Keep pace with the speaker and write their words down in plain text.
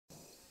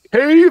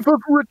Cave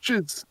of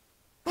Riches.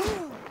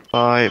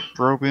 By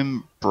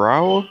Brobin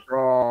Braauw.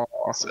 Oh,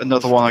 That's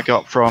another one I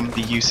got from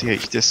the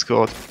UCH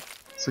Discord.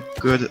 It's a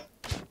good.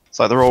 It's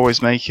like they're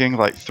always making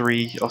like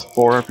 3 or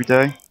 4 every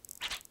day.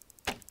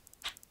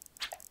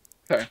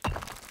 okay.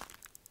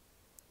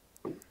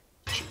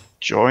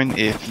 Join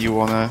if you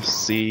wanna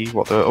see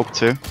what they're up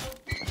to.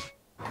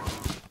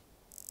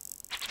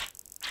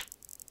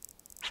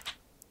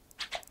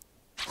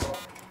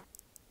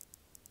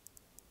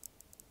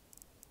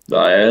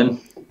 Ryan.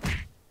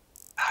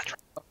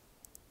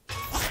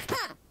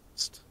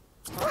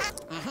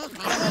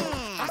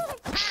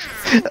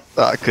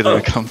 That could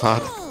have become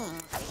bad.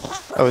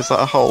 Oh, is that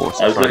a hole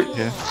right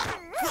here?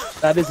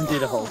 That is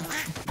indeed a hole.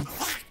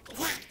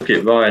 Okay,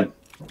 Ryan.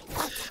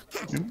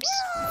 Oops.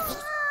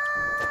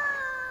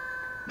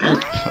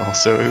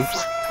 Also,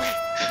 oops.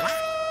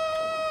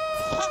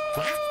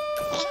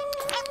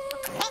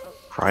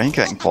 Ryan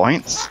getting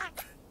points.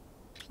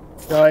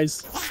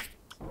 Guys,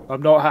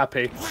 I'm not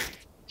happy.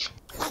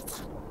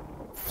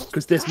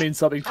 Because this means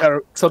something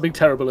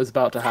terrible is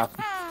about to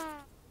happen.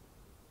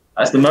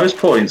 That's the most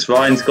points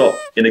Ryan's got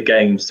in a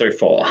game so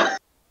far.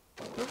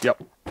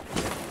 Yep.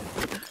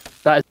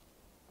 That is...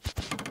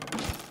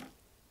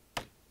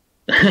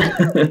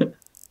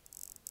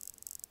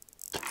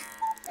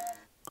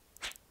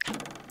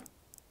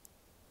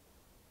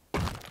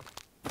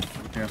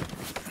 yeah.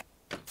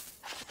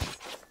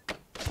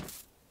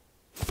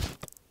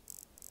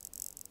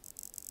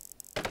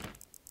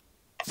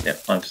 Yeah,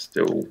 I'm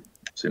still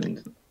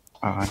assuming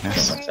Oh, I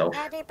missed. myself.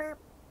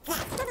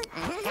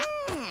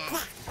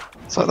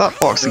 It's like that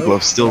boxing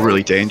glove's still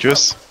really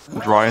dangerous,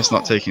 and Ryan's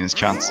not taking his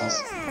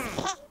chances.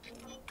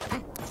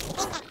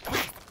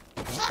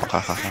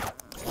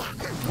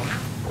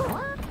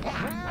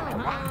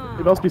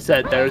 It must be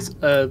said, there is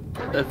a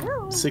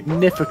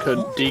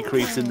significant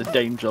decrease in the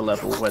danger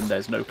level when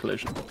there's no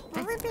collision.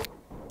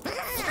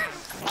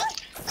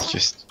 It's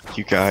just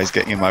you guys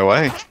getting in my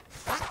way.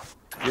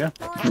 Yeah.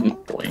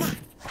 Boing.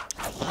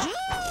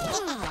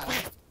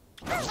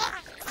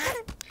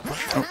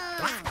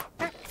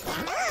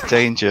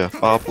 Danger,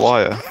 barbed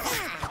wire.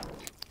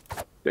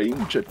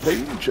 Danger,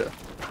 danger.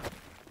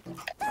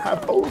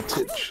 Have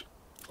voltage.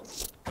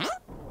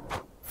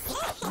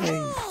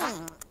 Hey.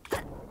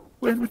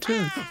 When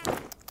return.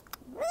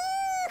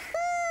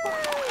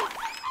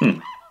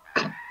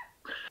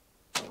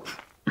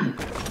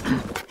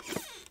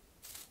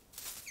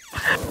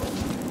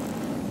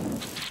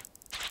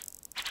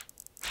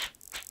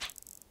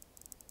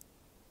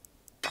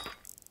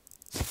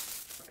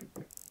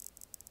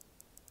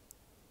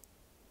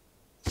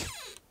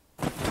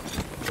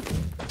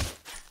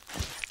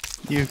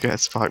 You get a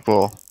spike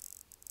ball.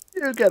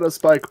 You get a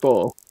spike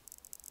ball.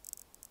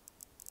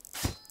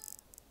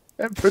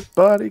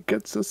 Everybody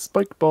gets a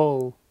spike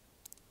ball.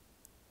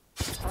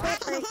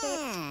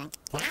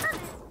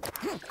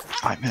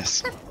 I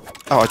miss.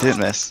 Oh, I didn't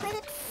miss.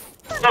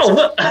 Oh,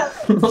 what?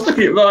 I'm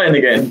looking at Ryan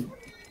again.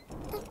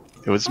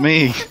 It was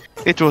me.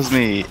 It was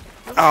me,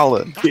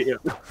 Alan. Yeah.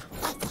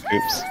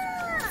 Oops.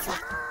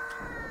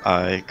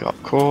 I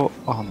got caught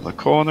on the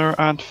corner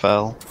and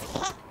fell.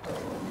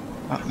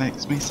 That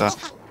makes me sad.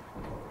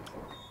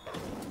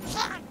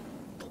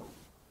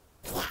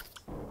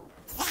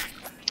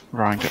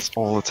 Ryan gets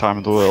all the time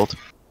in the world.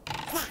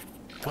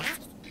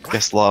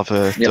 Guess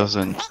lava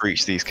doesn't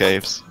reach these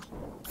caves.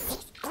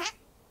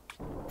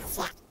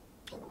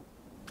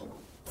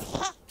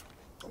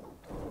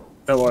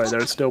 Don't worry,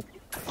 there is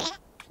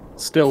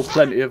still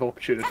plenty of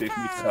opportunity for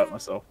me to hurt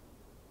myself.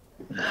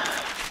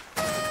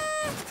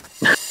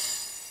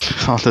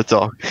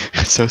 Underdog.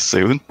 So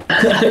soon.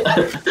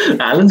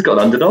 Alan's got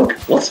underdog?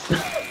 What?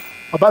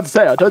 I'm about to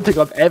say, I don't think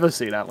I've ever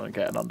seen Alan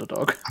get an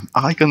underdog. Am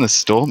I gonna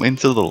storm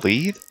into the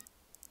lead?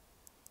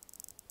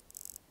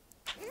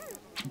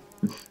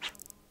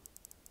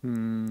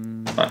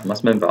 I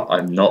must remember,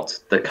 I'm not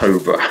the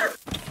Cobra.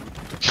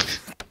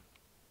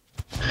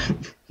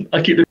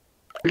 I keep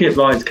looking at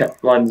Ryan's cat,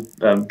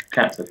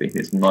 I think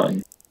it's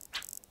mine.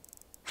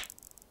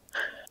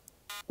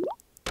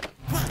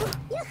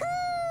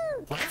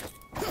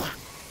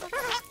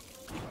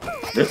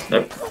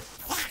 Nope.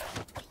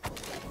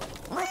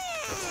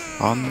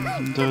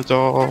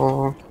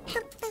 Underdog.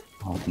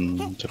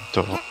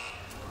 Underdog.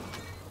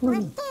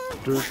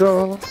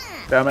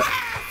 Damn it.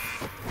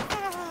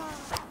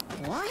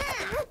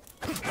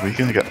 Are we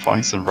gonna get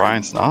points and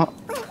Ryan's not?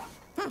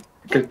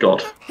 Good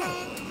God.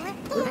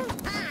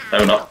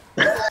 No, not.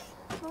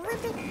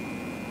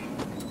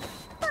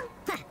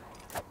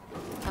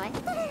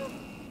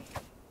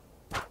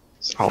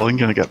 Is Alan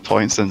gonna get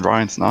points and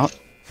Ryan's not?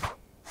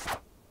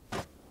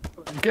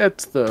 Get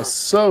the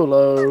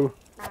solo.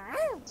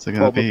 Is it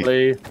gonna be...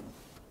 Probably.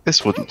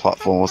 This wooden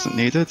platform wasn't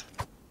needed.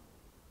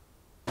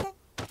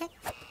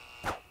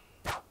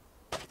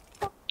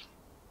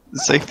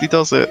 Safety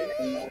does it.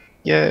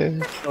 Yay.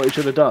 What you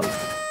should have done?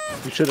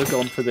 You should have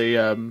gone for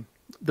the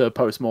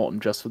post-mortem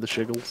just for the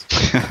shiggles.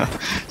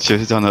 Should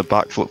have done a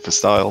backflip for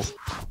style.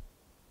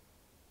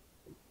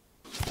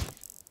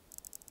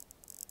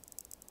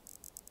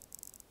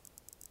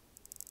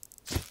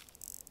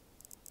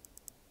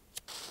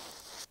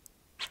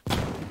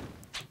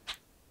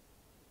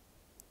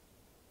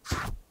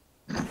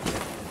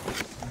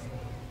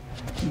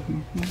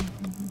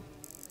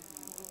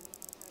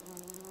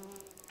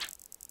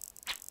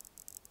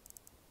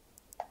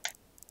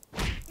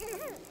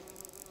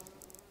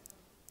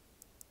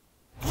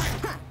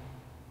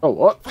 Oh,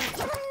 what?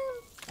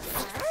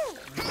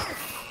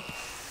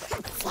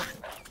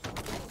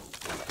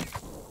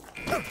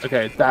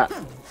 Okay,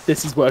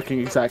 this is working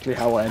exactly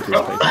how I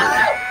anticipated.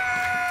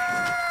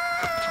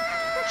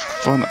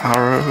 Fun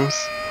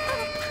arrows.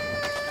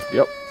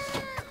 Yep.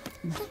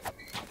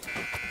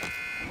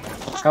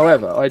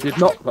 However, I did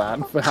not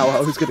plan for how I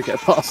was going to get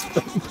past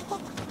them.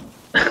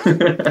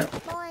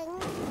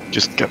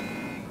 Just get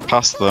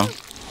past them.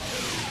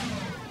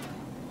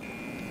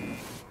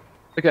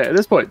 Okay, at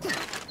this point,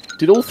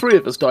 did all three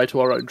of us die to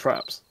our own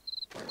traps?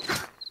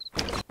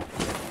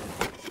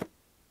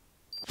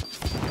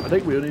 I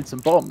think we'll need some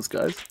bombs,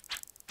 guys.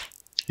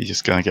 You're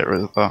just gonna get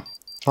rid of that.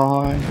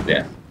 Fine.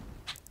 Yeah.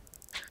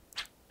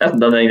 Hasn't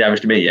done any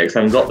damage to me yet because I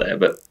haven't got there,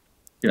 but,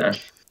 you know.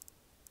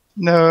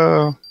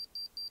 No.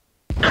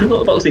 Not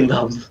the boxing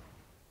gloves.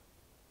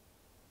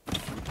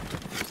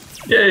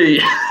 Yay!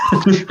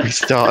 We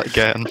start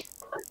again.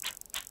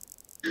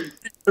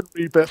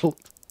 Rebuild.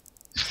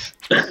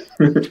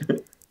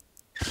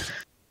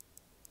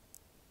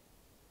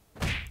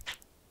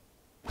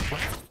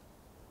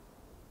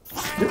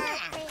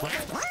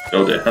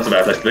 Oh dear, that's a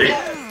bad place to be.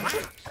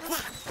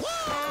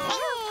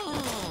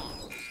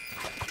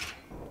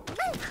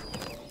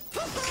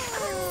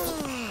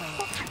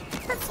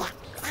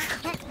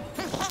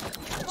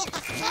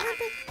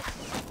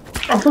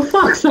 Oh, for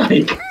fuck's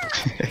sake!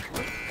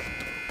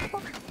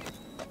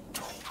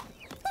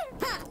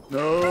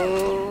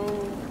 No.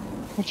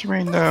 What do you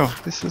mean no?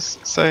 This is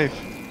safe.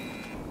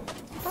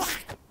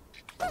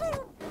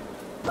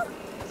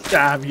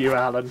 Damn you,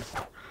 Alan.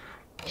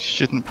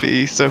 Shouldn't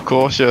be so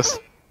cautious.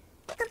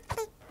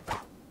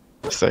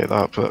 I say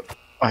that, but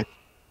I...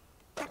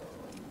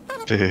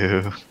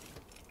 Boo.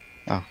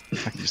 Oh, I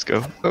can just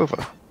go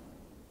over.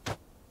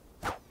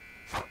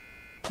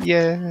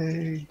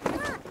 Yay!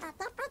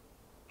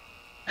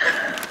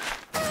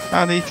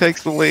 And he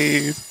takes the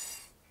lead.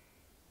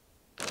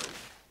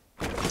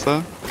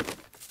 So?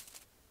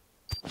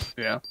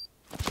 Yeah.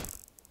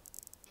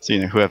 So, you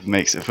know, whoever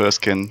makes it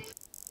first can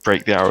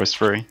break the arrows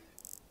free.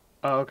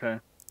 Oh, okay.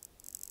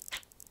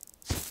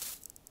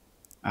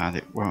 And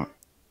it won't...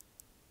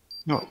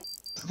 No,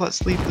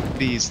 let's leave the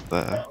bees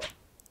there.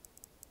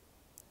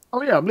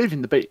 Oh yeah, I'm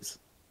leaving the bees.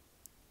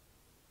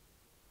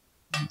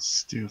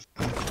 Let's do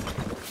that.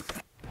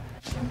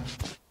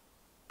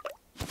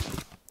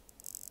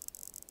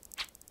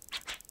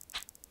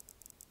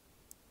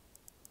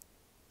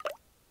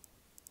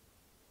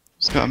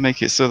 Just gotta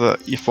make it so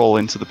that you fall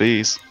into the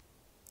bees.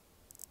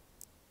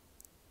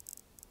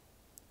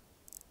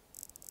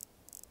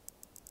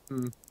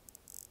 Hmm.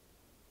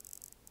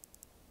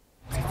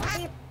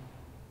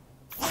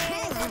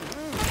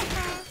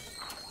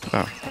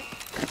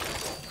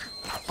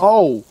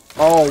 Oh.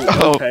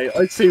 Oh, okay.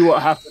 I see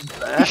what happened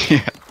there.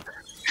 Yeah.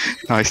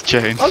 Nice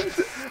change.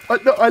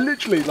 I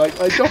literally,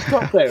 like, I jumped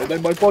up there and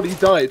then my body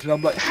died and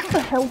I'm like, how the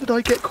hell did I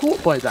get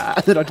caught by that?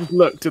 And then I just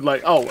looked and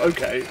like, oh,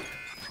 okay.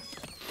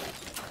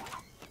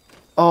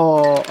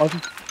 Oh,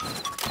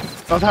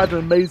 I've had an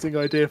amazing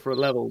idea for a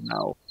level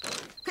now.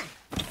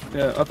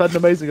 Yeah, I've had an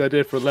amazing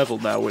idea for a level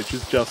now, which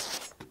is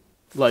just,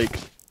 like,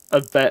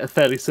 a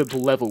fairly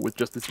simple level with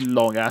just this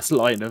long-ass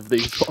line of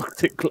these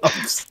boxing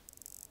gloves.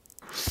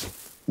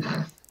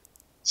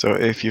 So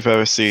if you've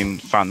ever seen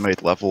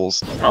fan-made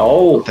levels,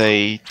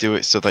 they do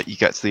it so that you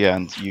get to the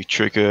end, you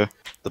trigger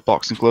the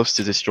boxing gloves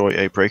to destroy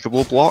a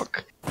breakable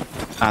block,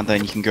 and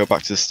then you can go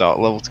back to the start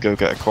level to go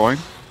get a coin.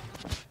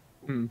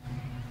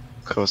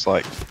 Because,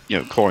 like, you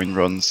know, coin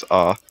runs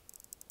are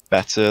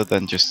better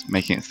than just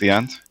making it to the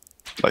end,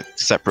 like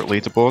separate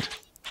leaderboard.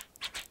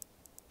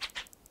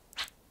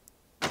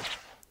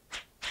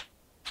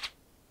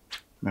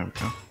 There we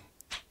go.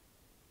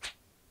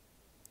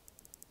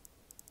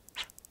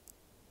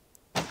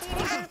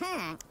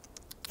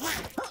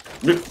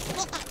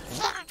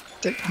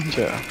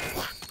 Danger.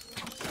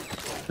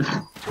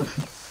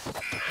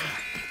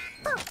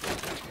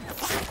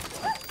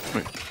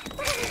 Wait.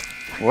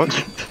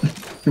 What?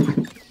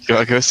 You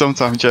gotta go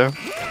sometime, Joe.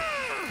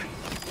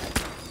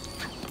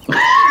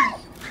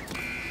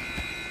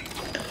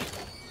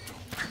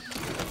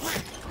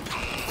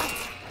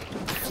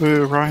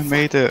 Ooh, Ryan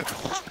made it.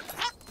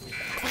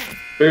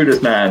 Boo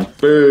this man.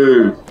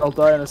 Boo. I'll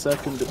die in a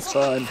second, it's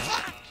fine.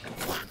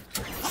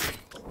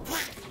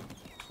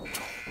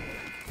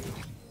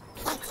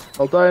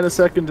 I'll die in a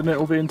second and it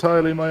will be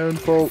entirely my own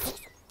fault.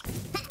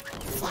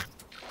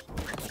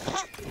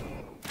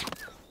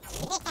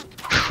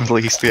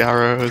 Release the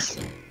arrows.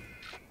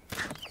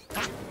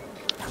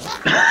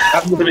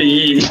 Happen to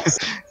me.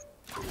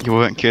 You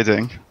weren't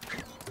kidding.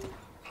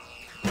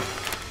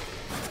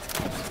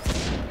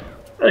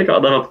 I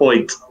got another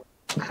point.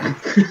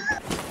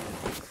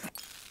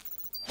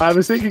 I have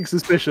a sinking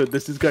suspicion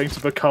this is going to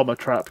become a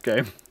trap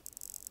game.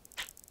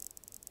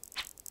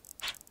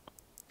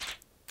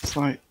 It's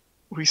like,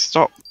 we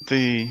stop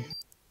the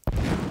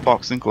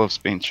boxing gloves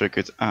being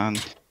triggered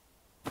and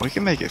we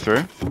can make it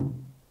through.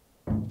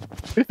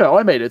 To be fair,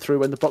 I made it through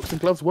when the boxing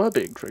gloves were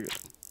being triggered.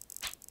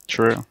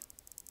 True.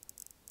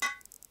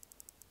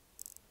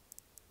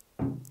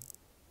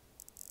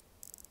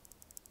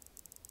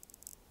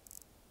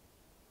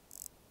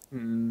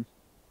 Hmm.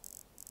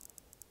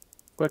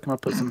 Where can I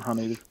put some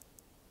honey?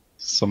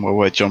 Somewhere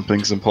where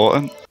jumping's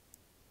important.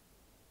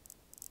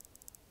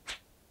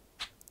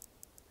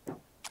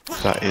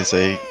 That is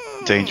a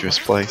dangerous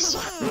place.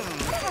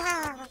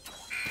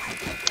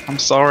 I'm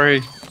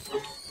sorry.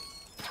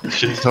 You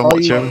should have done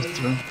what you was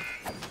doing.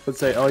 Let's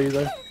say, are you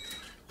though?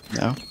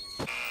 No.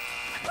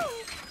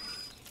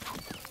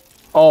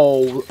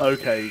 Oh,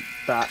 okay.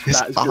 That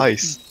It's is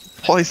ice.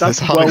 What is that's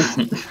this well, ice?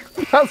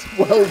 that's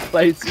well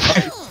played,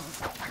 Spice.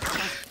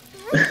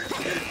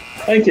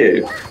 Thank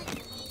you.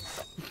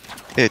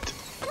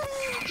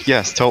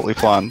 Yes, totally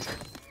planned.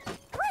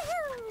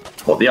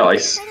 What, the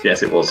ice?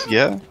 Yes, it was.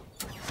 Yeah?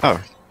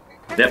 Oh,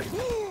 Yep.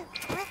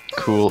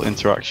 cool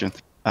interaction.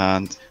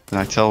 And then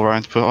I tell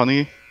Ryan to put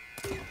honey.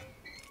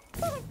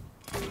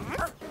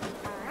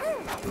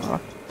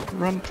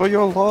 Run for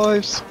your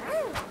lives!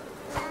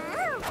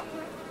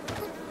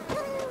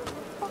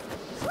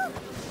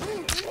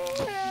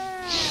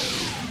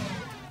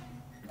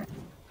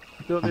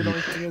 You know what the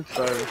annoying thing is,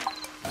 though?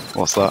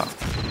 What's that?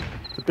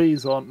 The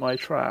bees aren't my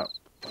trap.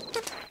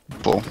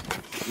 Bull.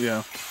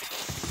 Yeah.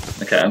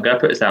 Okay, I'm going to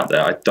put this out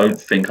there. I don't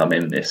think I'm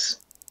in this.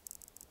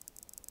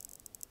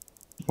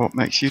 What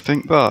makes you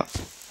think that?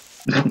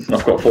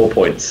 I've got 4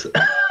 points.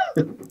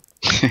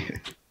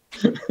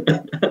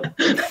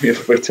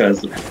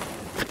 Returns.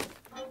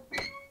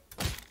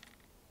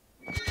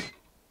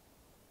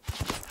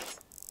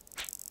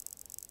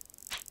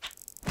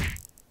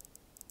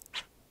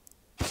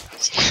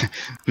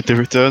 With the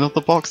return of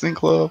the boxing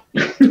club.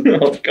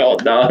 Oh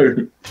god,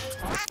 no.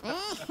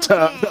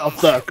 Turn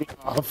off the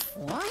glove.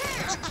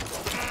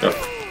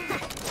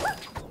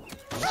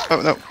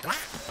 Oh no.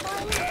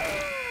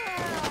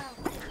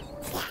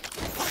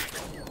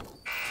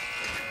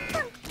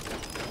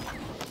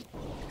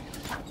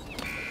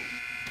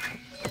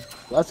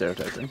 That's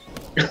irritating.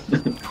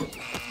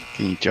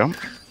 Can you jump?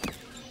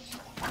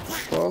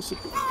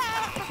 Possibly.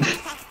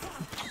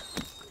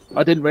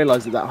 I didn't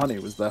realise that honey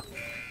was there.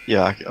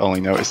 Yeah, I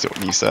only noticed it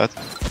when you said.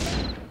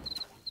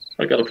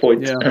 I got a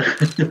point. Yeah.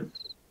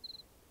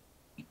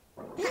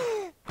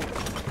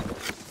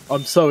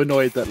 I'm so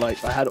annoyed that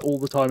like I had all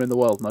the time in the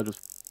world and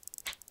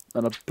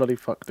I bloody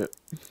fucked it.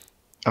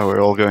 Oh,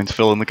 we're all going to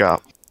fill in the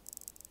gap.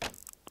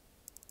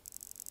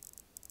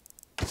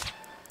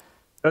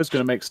 I was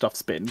going to make stuff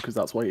spin because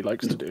that's what he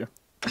likes to do.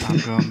 I'm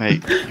gonna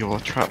make your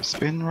trap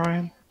spin,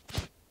 Ryan.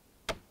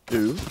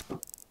 Do.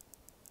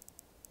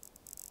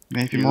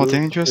 Maybe more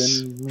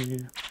dangerous.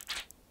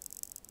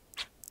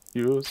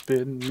 You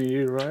spin me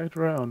right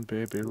round,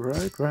 baby,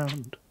 right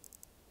round.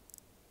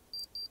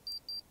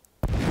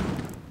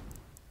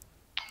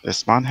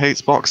 This man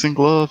hates boxing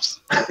gloves.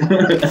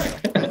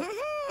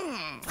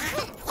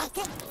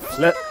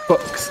 Let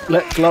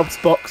gloves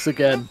box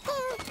again.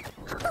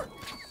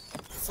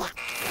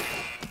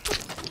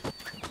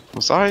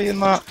 Was I in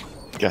that?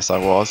 Guess I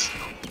was.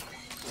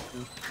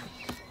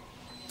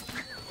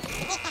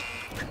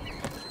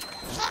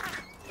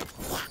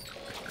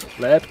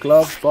 Let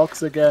gloves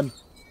box again.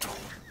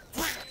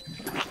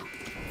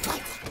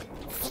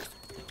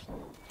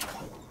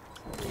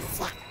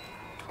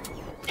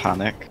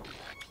 Panic.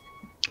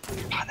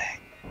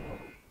 Panic.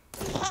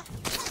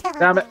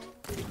 Damn it!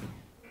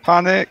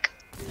 Panic!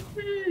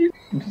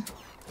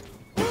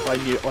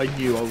 I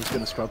knew I was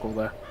going to struggle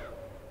there.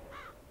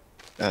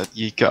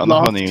 You get on the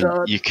Last honey turn.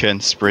 and you can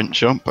sprint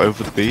jump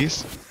over the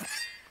bees.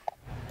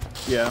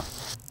 Yeah.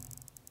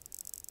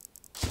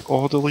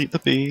 Or delete the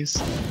bees.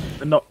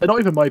 They're not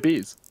even my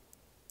bees.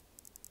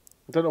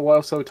 I don't know why I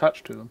was so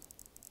attached to them.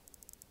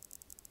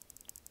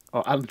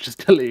 Oh, I'm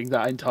just deleting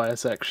that entire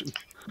section.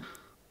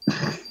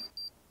 I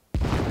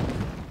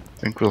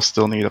think we'll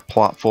still need a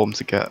platform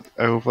to get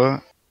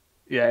over.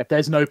 Yeah, if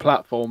there's no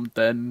platform,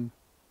 then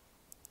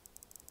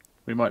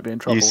we might be in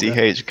trouble.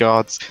 UCH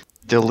guards,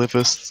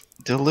 deliver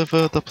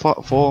the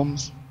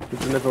platforms. To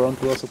deliver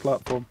onto us a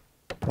platform.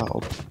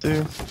 That'll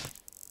do.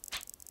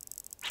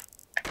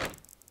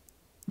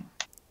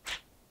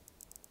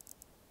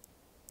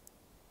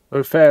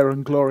 O fair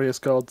and glorious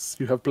gods,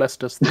 you have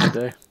blessed us this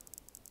day.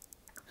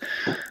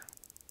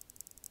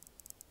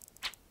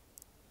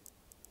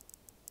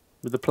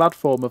 With a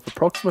platform of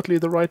approximately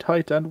the right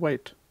height and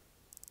weight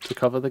to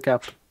cover the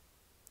gap.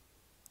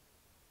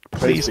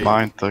 Please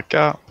mind the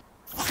gap.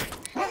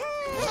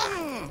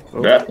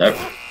 Oh, Yeah, no.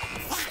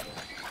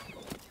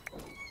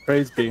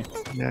 praise be.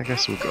 Yeah, I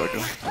guess we'll go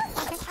again.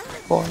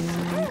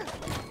 Boing.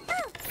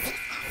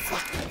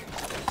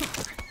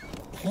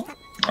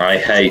 I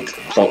hate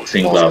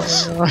boxing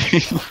gloves.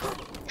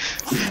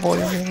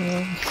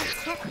 Boing.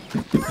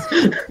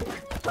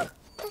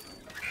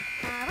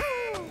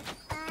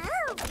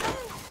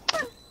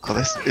 Oh,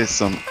 this is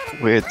some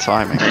weird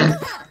timing. Okay,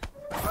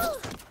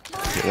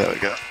 there we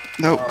go.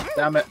 Nope. Oh,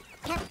 damn it.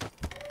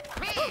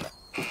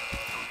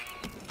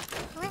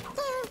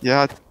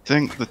 Yeah, I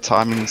think the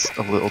timing's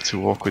a little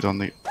too awkward on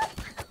the...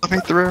 Let me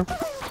through!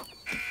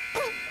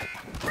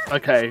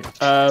 Okay,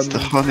 It's the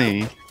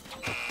honey.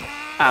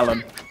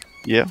 Alan,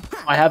 Yeah.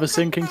 I have a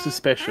sinking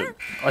suspicion.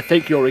 I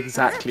think you're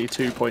exactly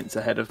 2 points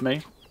ahead of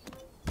me.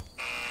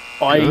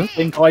 I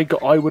think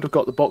I would have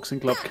got the boxing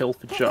glove kill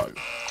for Joe.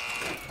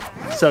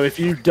 So if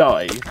you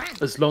die,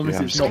 as long as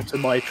it's not to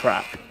my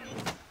trap,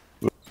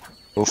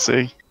 we'll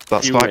see.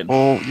 That's you like win.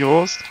 all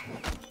yours.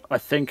 I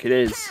think it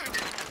is.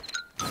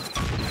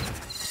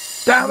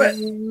 Damn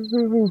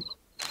it!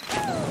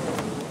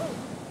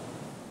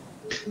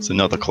 It's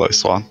another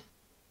close one.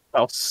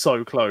 That was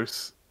so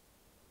close.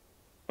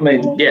 I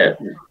mean, yeah,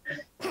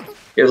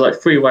 it was like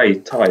three-way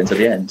tie until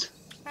the end.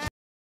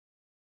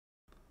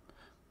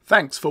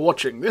 Thanks for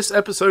watching this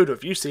episode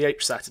of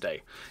UCH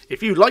Saturday.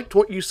 If you liked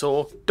what you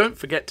saw, don't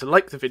forget to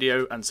like the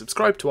video and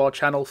subscribe to our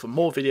channel for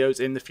more videos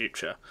in the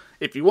future.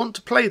 If you want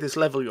to play this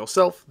level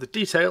yourself, the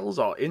details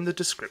are in the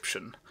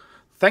description.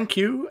 Thank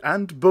you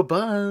and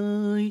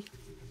bye-bye!